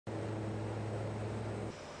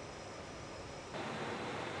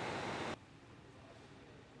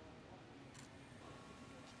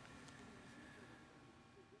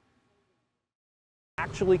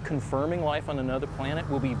Actually confirming life on another planet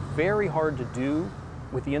will be very hard to do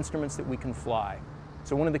with the instruments that we can fly.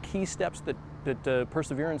 So one of the key steps that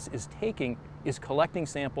Perseverance is taking is collecting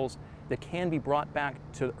samples that can be brought back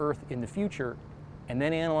to Earth in the future and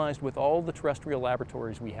then analyzed with all the terrestrial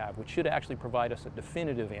laboratories we have, which should actually provide us a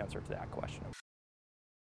definitive answer to that question.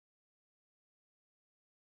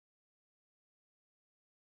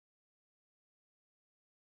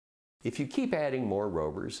 If you keep adding more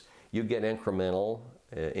rovers, you get incremental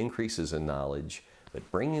increases in knowledge, but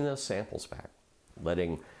bringing those samples back,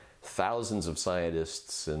 letting thousands of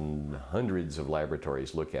scientists and hundreds of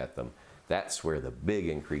laboratories look at them, that's where the big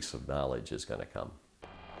increase of knowledge is going to come.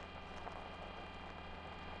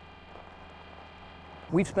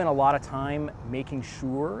 We've spent a lot of time making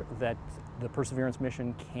sure that the Perseverance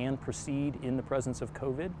mission can proceed in the presence of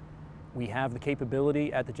COVID. We have the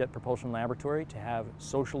capability at the Jet Propulsion Laboratory to have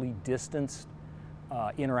socially distanced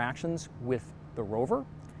interactions with the rover.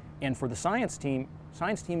 And for the science team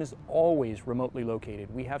is always remotely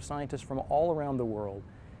located. We have scientists from all around the world,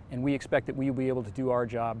 and we expect that we will be able to do our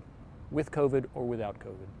job with COVID or without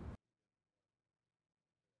COVID.